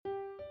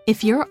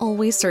If you're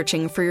always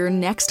searching for your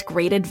next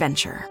great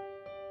adventure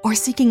or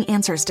seeking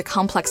answers to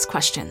complex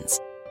questions,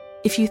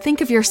 if you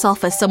think of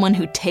yourself as someone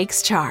who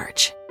takes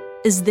charge,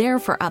 is there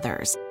for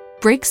others,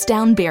 breaks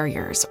down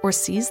barriers, or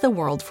sees the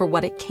world for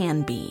what it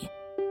can be,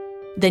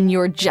 then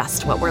you're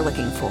just what we're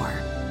looking for.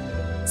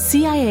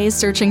 CIA is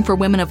searching for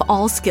women of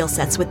all skill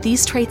sets with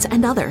these traits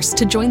and others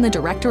to join the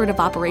Directorate of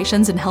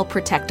Operations and help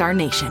protect our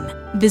nation.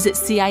 Visit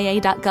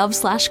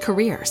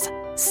cia.gov/careers.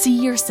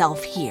 See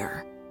yourself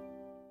here.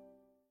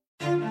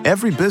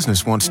 Every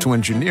business wants to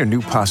engineer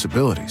new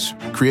possibilities,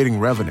 creating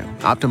revenue,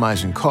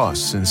 optimizing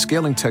costs, and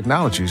scaling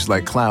technologies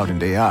like cloud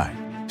and AI.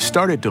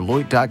 Start at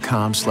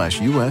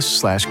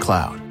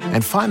Deloitte.com/US/cloud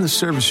and find the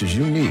services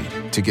you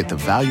need to get the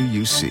value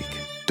you seek.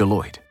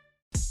 Deloitte.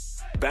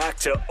 Back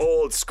to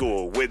old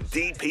school with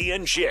DP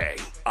and J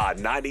on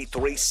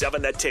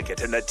 93.7 The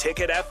Ticket and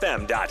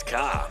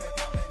theticketfm.com.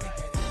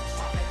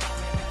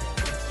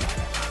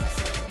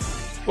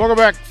 Welcome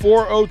back.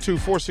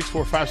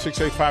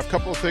 402-464-5685.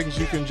 Couple of things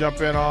you can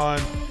jump in on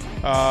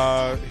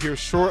here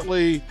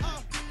shortly.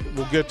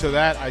 We'll get to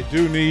that. I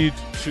do need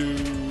to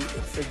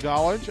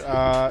acknowledge.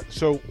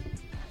 So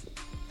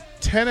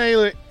 10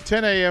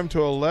 a.m.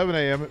 to 11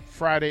 a.m.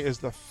 Friday is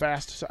the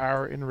fastest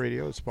hour in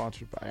radio. It's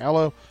sponsored by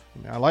Allo.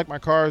 I like my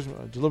cars,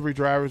 delivery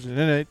drivers, and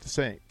it ain't the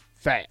same.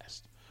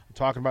 Fast. I'm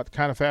talking about the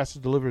kind of fast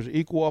that delivers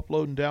equal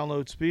upload and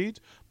download speeds,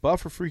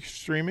 buffer-free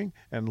streaming,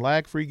 and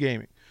lag-free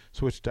gaming.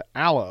 Switch to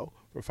Allo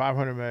for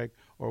 500 meg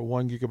or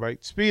 1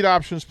 gigabyte speed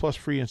options plus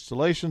free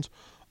installations.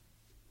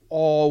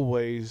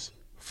 Always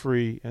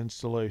free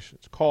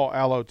installations. Call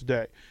Allo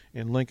today.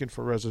 In Lincoln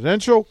for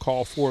residential,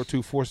 call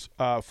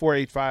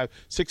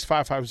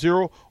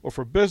 402-485-6550, or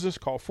for business,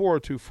 call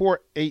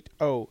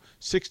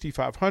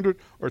 402-480-6500,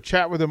 or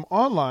chat with them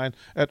online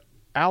at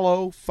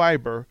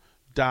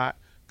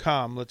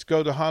allofiber.com. Let's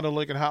go to Honda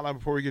Lincoln Hotline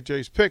before we get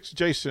Jay's picks.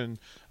 Jason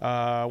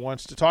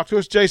wants to talk to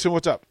us. Jason,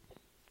 what's up?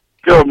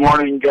 Good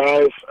morning,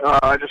 guys.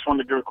 I just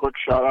wanted to give a quick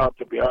shout-out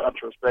to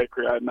Beatrice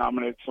Bakery. I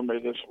nominated somebody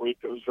this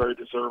week that was very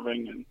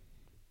deserving, and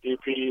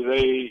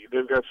DP,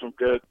 they've got some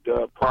good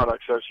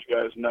products, as you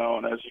guys know,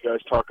 and as you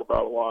guys talk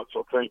about a lot.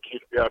 So thank you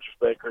to Beatrice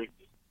Bakery.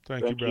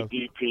 Thank you, brother.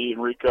 DP,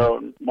 Enrico,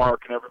 and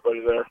Mark, and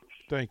everybody there.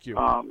 Thank you.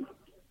 I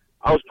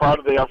was proud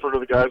of the effort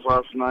of the guys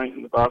last night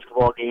in the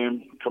basketball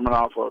game, coming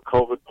off a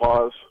COVID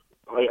pause.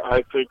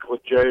 I think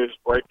with Jay's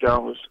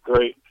breakdown was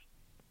great.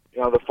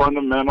 You know, the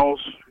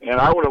fundamentals, and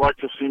I would have liked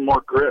to see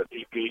more grit,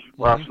 DP,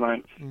 last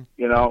night. Mm-hmm.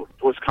 You know,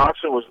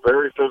 Wisconsin was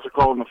very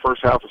physical in the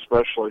first half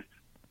especially,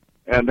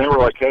 and they were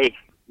like, hey,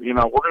 you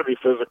know, we're going to be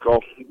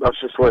physical. That's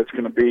just the way it's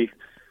going to be.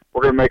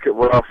 We're going to make it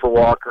rough for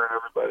Walker and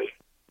everybody.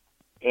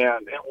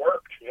 And it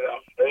worked. You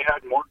know, they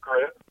had more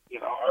grit. You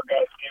know, our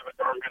guys gave a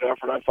darn good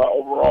effort. I thought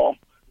overall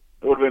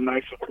it would have been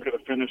nice if we could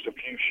have finished a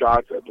few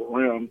shots at the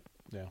rim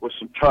with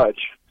some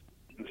touch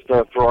instead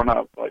of throwing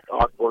up like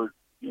awkward,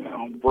 you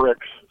know,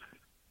 bricks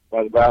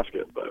by the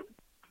basket. But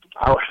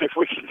if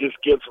we can just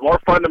get some more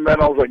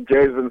fundamentals, like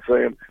Jay's been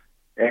saying,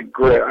 and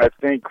grit, I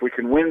think we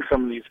can win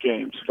some of these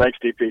games. Thanks,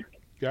 DP.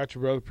 Gotcha,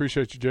 brother.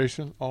 Appreciate you,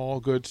 Jason. All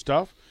good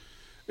stuff.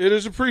 It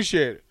is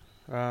appreciated.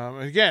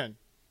 Again,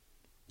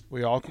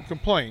 we all can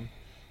complain.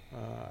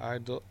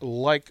 I'd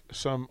like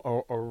some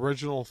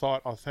original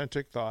thought,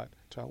 authentic thought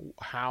to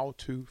how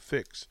to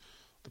fix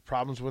the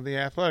problems with the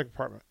athletic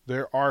department.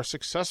 There are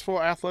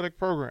successful athletic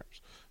programs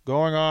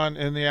going on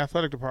in the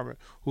athletic department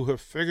who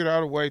have figured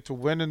out a way to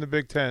win in the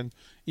Big Ten,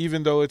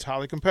 even though it's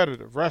highly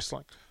competitive.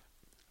 Wrestling.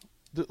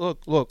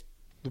 Look.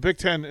 The Big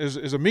Ten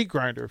is a meat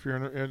grinder if you're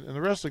in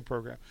the wrestling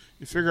program.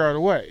 You figure out a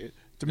way.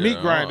 It's a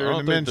meat grinder in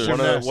the men's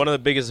gymnastics. One of the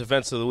biggest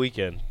events of the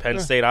weekend, Penn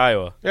State,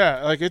 Iowa.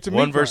 Yeah, like it's a meat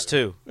 1 versus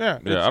grinder.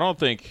 2. Yeah, I don't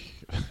think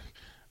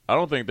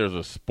there's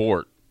a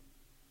sport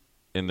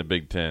in the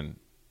Big Ten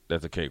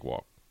that's a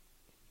cakewalk,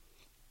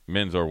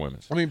 men's or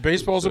women's. I mean,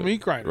 baseball's a meat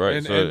grinder, right?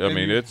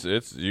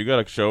 It's you got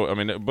to show. I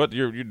mean, but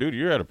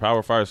you're at a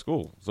Power 5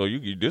 school, so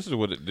this is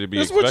what to be.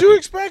 This is what you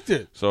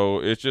expected. So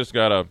it's just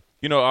gotta.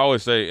 You know, I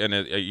always say, and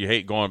you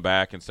hate going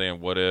back and saying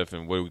what if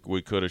and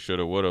we could have, should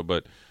have, would have,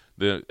 but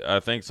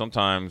I think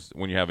sometimes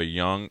when you have a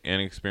young,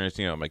 inexperienced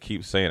team, I'm going to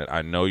keep saying it,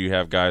 I know you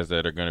have guys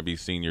that are going to be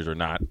seniors or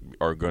not,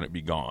 are going to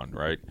be gone,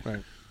 right?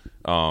 Right.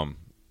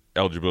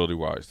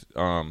 Eligibility-wise.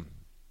 And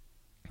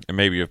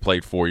maybe you've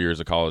played 4 years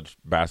of college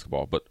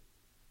basketball, but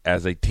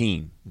as a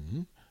team,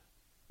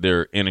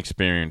 they're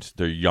inexperienced,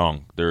 they're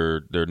young,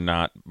 they're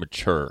not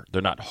mature,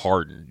 they're not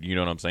hardened, you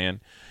know what I'm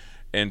saying?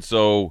 And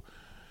so –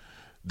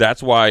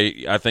 that's why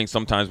I think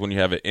sometimes when you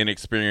have an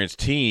inexperienced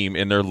team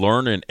and they're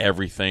learning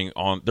everything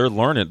they're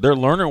learning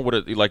what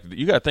it like.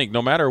 You got to think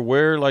no matter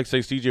where, like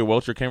say C.J.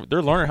 Welcher came,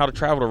 they're learning how to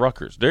travel to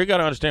Rutgers. They got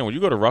to understand when you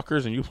go to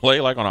Rutgers and you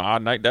play like on an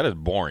odd night, that is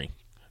boring.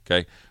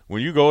 Okay,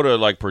 when you go to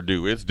like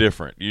Purdue, it's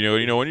different. You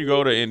know when you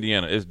go to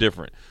Indiana, it's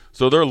different.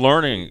 So they're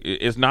learning.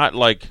 It's not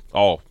like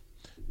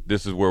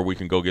this is where we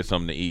can go get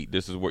something to eat.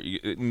 This is where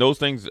those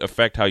things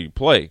affect how you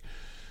play.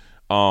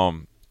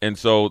 And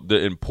so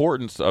the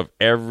importance of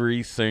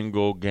every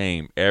single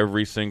game,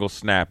 every single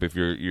snap, if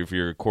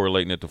you're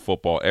correlating it to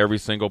football, every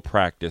single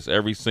practice,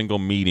 every single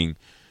meeting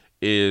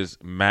is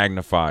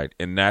magnified,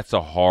 and that's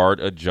a hard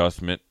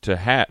adjustment to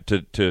have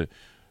to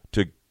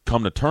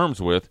come to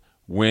terms with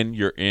when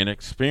you're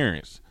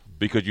inexperienced,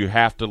 because you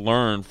have to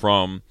learn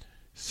from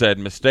said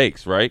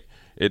mistakes, right?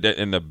 And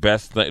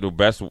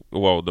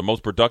the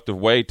most productive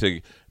way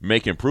to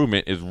make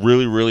improvement is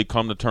really, really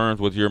come to terms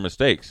with your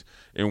mistakes.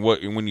 And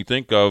when you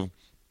think of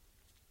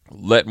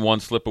letting one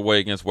slip away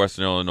against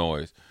Western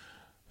Illinois,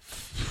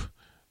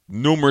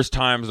 numerous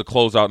times to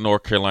close out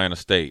North Carolina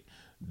State,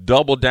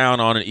 double down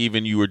on it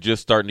even you were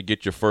just starting to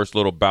get your first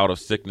little bout of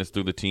sickness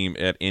through the team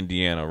at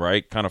Indiana,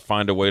 right? Kind of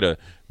find a way to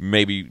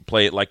maybe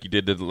play it like you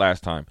did the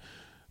last time.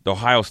 The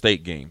Ohio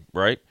State game,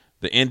 right?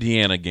 The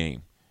Indiana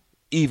game.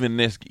 Even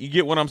this, you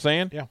get what I'm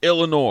saying? Yeah.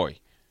 Illinois,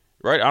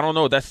 right? I don't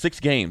know. That's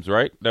 6 games,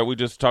 right? That we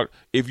just talked.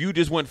 If you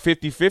just went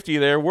 50-50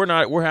 there, we're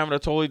having a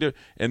totally different.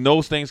 And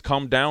those things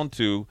come down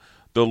to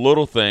the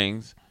little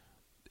things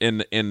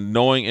in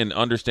knowing and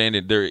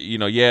understanding there.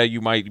 You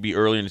might be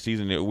early in the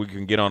season that we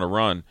can get on a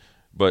run,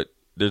 but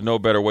there's no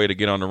better way to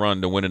get on the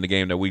run than winning the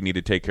game that we need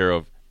to take care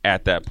of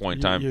at that point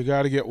in time. You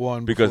got to get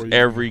one because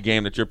every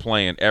game that you're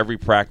playing, every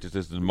practice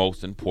is the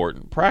most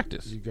important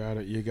practice. You got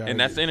it. And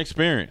that's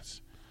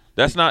inexperience.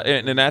 That's not,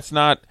 and that's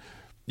not.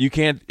 You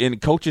can't, and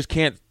coaches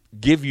can't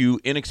give you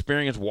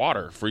inexperienced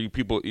water for you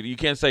people. You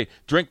can't say,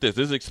 drink this.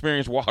 This is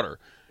experienced water.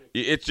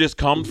 It just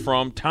comes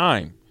from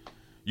time.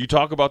 You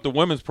talk about the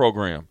women's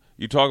program.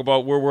 You talk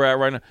about where we're at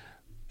right now.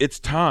 It's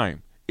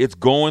time. It's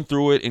going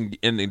through it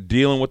and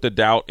dealing with the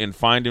doubt and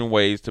finding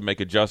ways to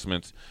make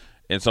adjustments.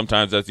 And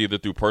sometimes that's either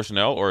through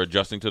personnel or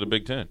adjusting to the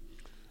Big Ten.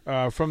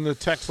 From the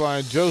text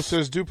line, Joe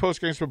says, do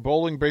post-games for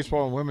bowling,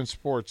 baseball, and women's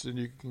sports, and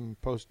you can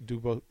do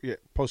both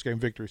post-game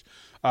victories.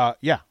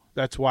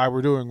 That's why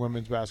we're doing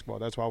women's basketball.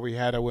 That's why we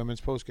had a women's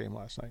post-game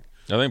last night.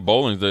 I think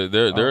bowling,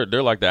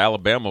 they're like the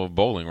Alabama of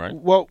bowling, right?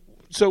 Well,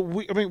 so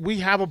we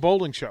have a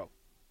bowling show.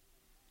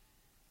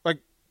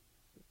 Like,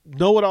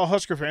 know-it-all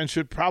Husker fans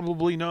should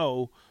probably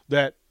know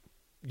that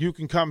you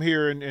can come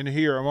here and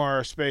hear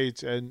Amara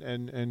Spades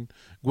and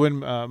Gwen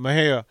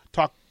Mejia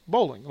talk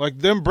bowling. Like,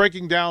 them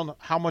breaking down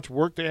how much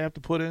work they have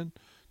to put in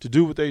to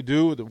do what they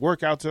do, the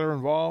workouts that are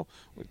involved.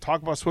 We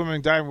talk about swimming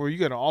and diving, where you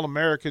get an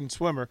all-American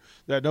swimmer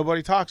that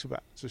nobody talks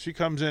about. So she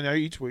comes in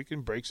each week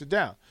and breaks it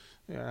down.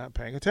 You're not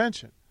paying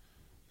attention.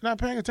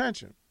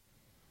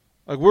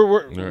 Like,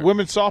 we're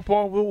women's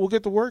softball, we'll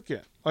get the work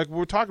in. Like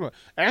we're talking about.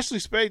 Ashley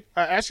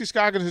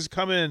Scoggins has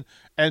come in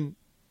and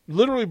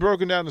literally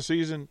broken down the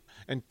season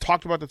and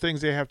talked about the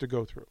things they have to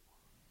go through.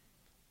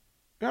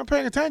 You're not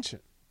paying attention.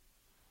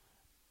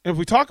 And if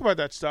we talk about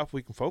that stuff,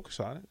 we can focus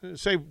on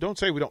it. Don't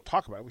say we don't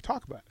talk about it. We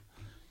talk about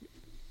it.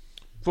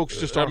 Folks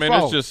just aren't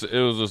following.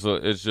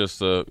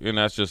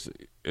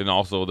 And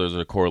also there's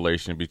a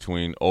correlation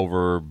between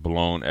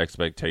overblown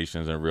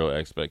expectations and real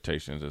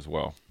expectations as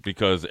well,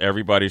 because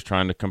everybody's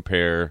trying to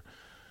compare.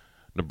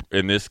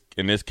 In this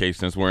case,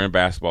 since we're in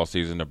basketball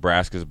season,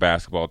 Nebraska's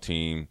basketball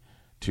team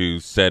to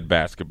said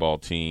basketball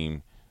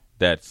team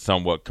that's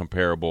somewhat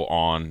comparable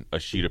on a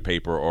sheet of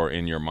paper or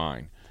in your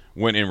mind.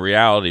 When in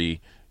reality,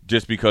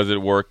 just because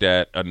it worked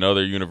at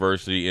another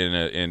university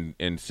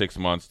in 6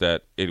 months,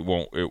 that it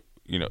won't.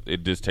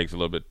 It just takes a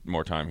little bit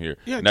more time here.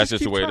 Yeah, and that's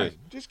just the way it is.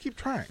 Just keep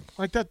trying.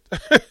 Like that.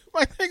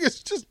 My thing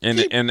is just and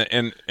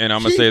I'm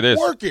gonna say this: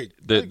 working.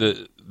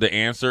 The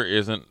answer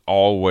isn't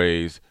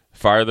always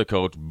fire the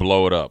coach,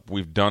 blow it up.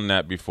 We've done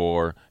that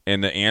before,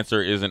 and the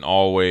answer isn't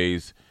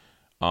always,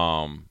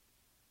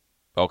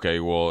 okay.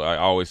 Well, I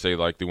always say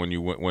like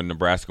when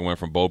Nebraska went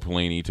from Bo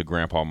Pelini to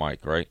Grandpa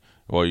Mike, right?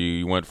 Well,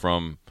 you went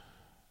from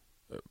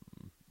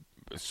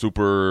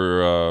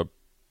super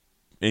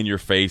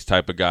in-your-face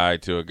type of guy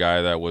to a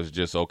guy that was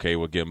just okay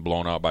with getting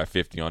blown out by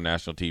 50 on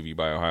national TV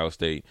by Ohio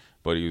State,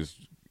 but he was,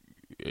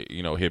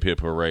 hip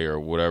hip hooray or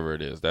whatever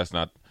it is. That's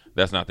not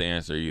the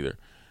answer either.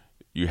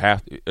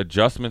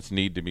 Adjustments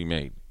need to be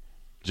made.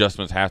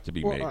 Adjustments have to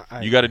be made.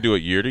 You got to do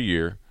it year to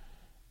year,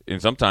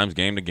 and sometimes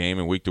game to game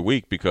and week to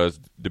week, because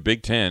the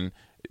Big Ten,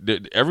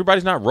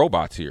 everybody's not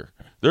robots here.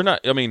 They're not.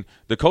 I mean,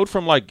 the coach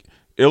from like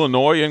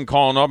Illinois isn't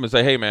calling up and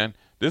say, "Hey, man,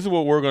 this is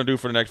what we're going to do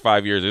for the next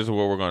 5 years. This is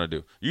what we're going to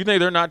do." You think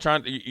they're not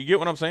trying? You get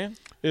what I'm saying?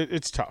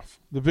 It's tough.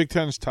 The Big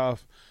Ten is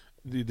tough.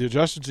 The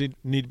adjustments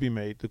need to be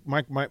made.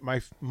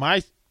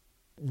 My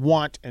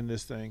want in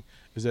this thing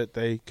is that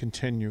they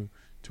continue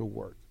to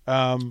work.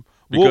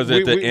 Because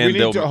at the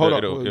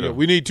end,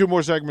 we need 2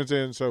 more segments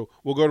in, so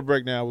we'll go to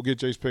break now. We'll get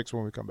Jay's picks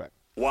when we come back.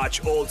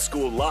 Watch Old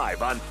School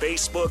live on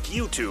Facebook,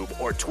 YouTube,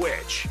 or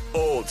Twitch.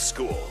 Old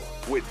School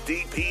with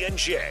DP and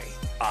J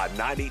on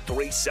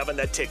 93.7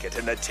 The Ticket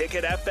and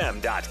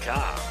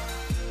theticketfm.com.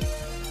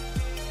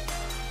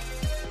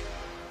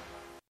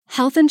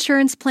 Health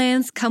insurance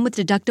plans come with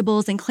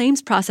deductibles and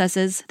claims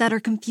processes that are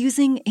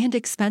confusing and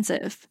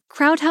expensive.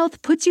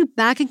 CrowdHealth puts you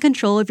back in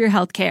control of your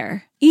health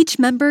care. Each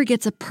member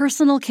gets a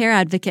personal care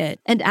advocate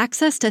and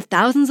access to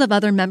thousands of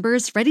other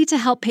members ready to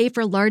help pay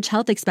for large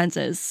health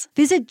expenses.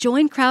 Visit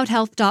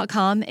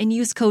joincrowdhealth.com and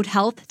use code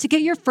HEALTH to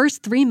get your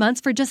first 3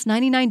 months for just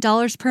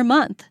 $99 per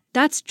month.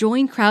 That's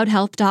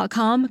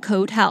joincrowdhealth.com,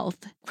 code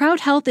HEALTH.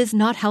 Crowd Health is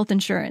not health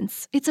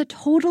insurance. It's a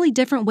totally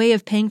different way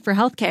of paying for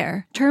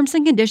healthcare. Terms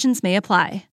and conditions may apply.